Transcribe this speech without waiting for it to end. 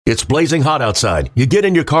It's blazing hot outside. You get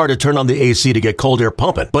in your car to turn on the AC to get cold air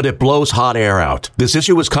pumping, but it blows hot air out. This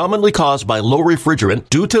issue is commonly caused by low refrigerant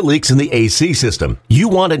due to leaks in the AC system. You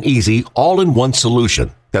want an easy, all-in-one solution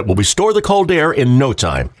that will restore the cold air in no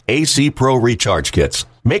time. AC Pro Recharge Kits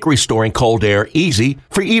make restoring cold air easy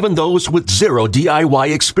for even those with zero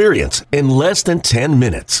DIY experience in less than 10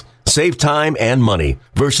 minutes. Save time and money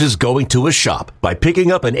versus going to a shop by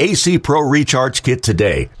picking up an AC Pro Recharge Kit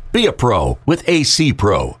today. Be a pro with AC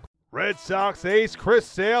Pro. Red Sox ace Chris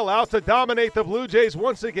Sale out to dominate the Blue Jays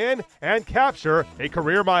once again and capture a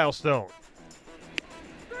career milestone.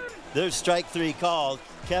 There's strike three called.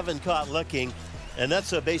 Kevin caught looking, and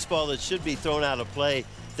that's a baseball that should be thrown out of play.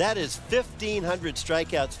 That is 1,500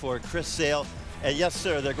 strikeouts for Chris Sale. And yes,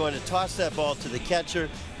 sir, they're going to toss that ball to the catcher.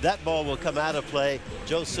 That ball will come out of play.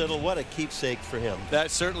 Joe Siddall, what a keepsake for him. That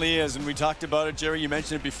certainly is, and we talked about it, Jerry. You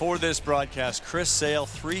mentioned it before this broadcast. Chris Sale,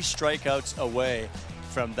 3 strikeouts away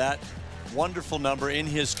from that wonderful number in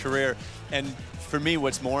his career. And for me,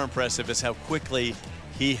 what's more impressive is how quickly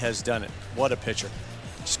he has done it. What a pitcher.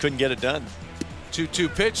 Just couldn't get it done.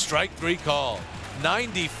 2-2 pitch, strike three call.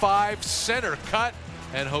 95 center cut,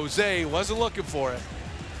 and Jose wasn't looking for it.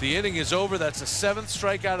 The inning is over. That's the 7th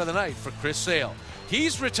strikeout of the night for Chris Sale.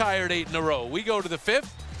 He's retired 8 in a row. We go to the 5th.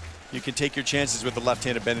 You can take your chances with the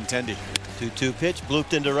left-handed Benintendi. 2-2 pitch,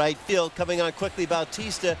 blooped into right field. Coming on quickly,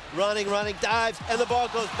 Bautista. Running, dives, and the ball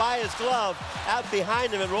goes by his glove. Out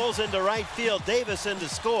behind him, it rolls into right field. Davison to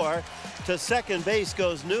score. To second base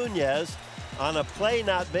goes Nunez on a play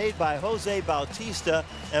not made by Jose Bautista.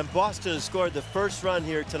 And Boston has scored the first run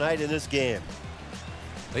here tonight in this game.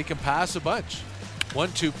 They can pass a bunch.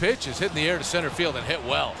 1-2 pitch is hit in the air to center field and hit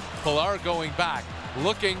well. Pilar going back,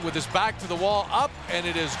 looking with his back to the wall, up, and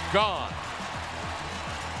it is gone.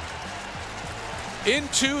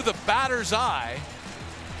 Into the batter's eye,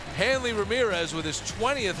 Hanley Ramirez with his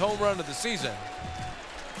 20th home run of the season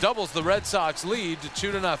doubles the Red Sox lead to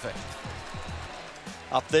 2-0.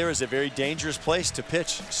 Up there is a very dangerous place to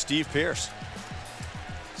pitch. Steve Pearce.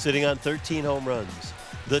 Sitting on 13 home runs.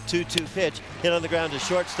 The 2-2 pitch hit on the ground to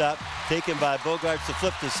shortstop, taken by Bogaerts to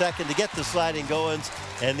flip to second to get the sliding Goins,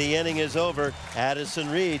 and the inning is over. Addison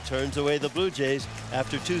Reed turns away the Blue Jays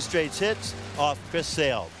after 2 straight hits off Chris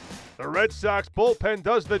Sale. The Red Sox bullpen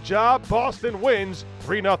does the job. Boston wins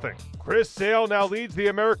 3-0. Chris Sale now leads the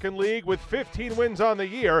American League with 15 wins on the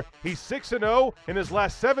year. He's 6-0 in his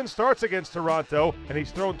last 7 starts against Toronto, and he's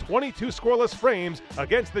thrown 22 scoreless frames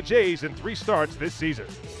against the Jays in 3 starts this season.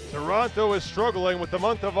 Toronto is struggling with the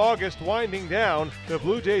month of August winding down. The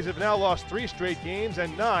Blue Jays have now lost 3 straight games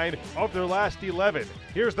and 9 of their last 11.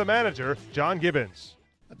 Here's the manager, John Gibbons.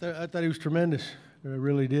 I thought he was tremendous. I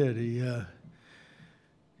really did. He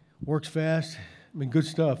works fast. I mean, good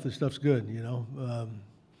stuff. This stuff's good, you know.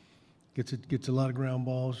 Gets a lot of ground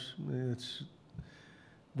balls. I've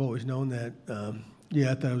always known that.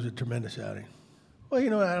 I thought it was a tremendous outing. Well, you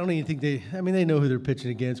know, I don't even think they know who they're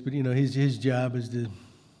pitching against, but, you know, his job is to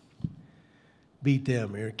beat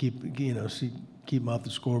them or keep them off the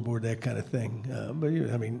scoreboard, that kind of thing. But,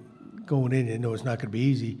 I mean, going in, you know it's not going to be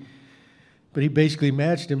easy. But he basically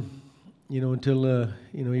matched him, you know, until,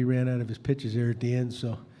 he ran out of his pitches there at the end.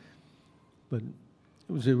 So, but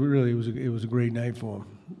it was a great night for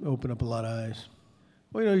him. Opened up a lot of eyes.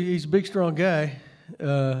 Well, you know, he's a big, strong guy.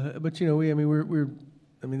 But, you know,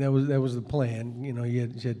 that was the plan. You know, he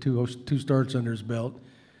had two starts under his belt.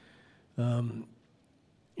 I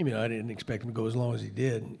didn't expect him to go as long as he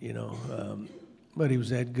did, you know. But he was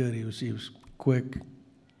that good. He was quick,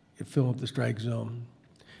 filling up the strike zone.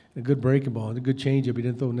 A good breaking ball, and a good changeup. He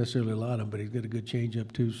didn't throw necessarily a lot of them, but he's got a good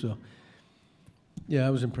changeup too. So, yeah, I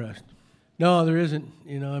was impressed. No, there isn't.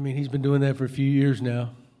 You know, I mean, he's been doing that for a few years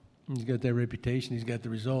now. He's got that reputation. He's got the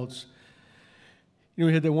results. You know,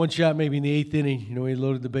 we had that one shot maybe in the 8th inning. You know, he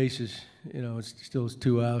loaded the bases. You know, it's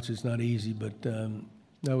 2 outs. It's not easy, but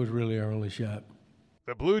that was really our only shot.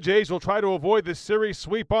 The Blue Jays will try to avoid the series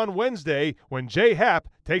sweep on Wednesday when Jay Happ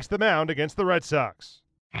takes the mound against the Red Sox.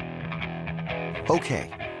 Okay,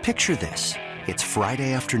 picture this. It's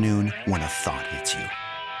Friday afternoon when a thought hits you.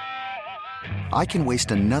 I can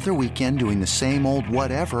waste another weekend doing the same old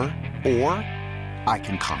whatever, or I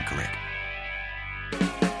can conquer it.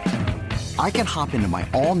 I can hop into my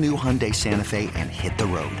all-new Hyundai Santa Fe and hit the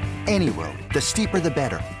road. Any road. The steeper, the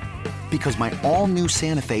better. Because my all-new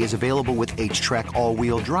Santa Fe is available with H-Track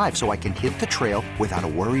all-wheel drive, so I can hit the trail without a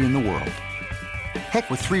worry in the world. Heck,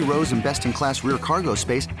 with 3 rows and best-in-class rear cargo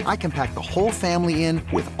space, I can pack the whole family in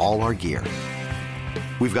with all our gear.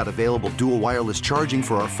 We've got available dual wireless charging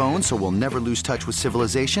for our phones, so we'll never lose touch with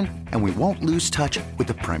civilization, and we won't lose touch with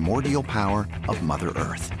the primordial power of Mother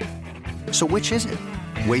Earth. So which is it?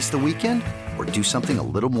 Waste the weekend or do something a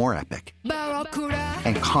little more epic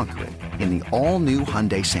and conquer it in the all-new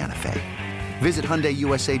Hyundai Santa Fe. Visit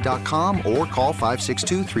HyundaiUSA.com or call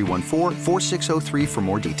 562-314-4603 for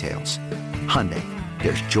more details. Hyundai,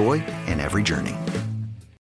 there's joy in every journey.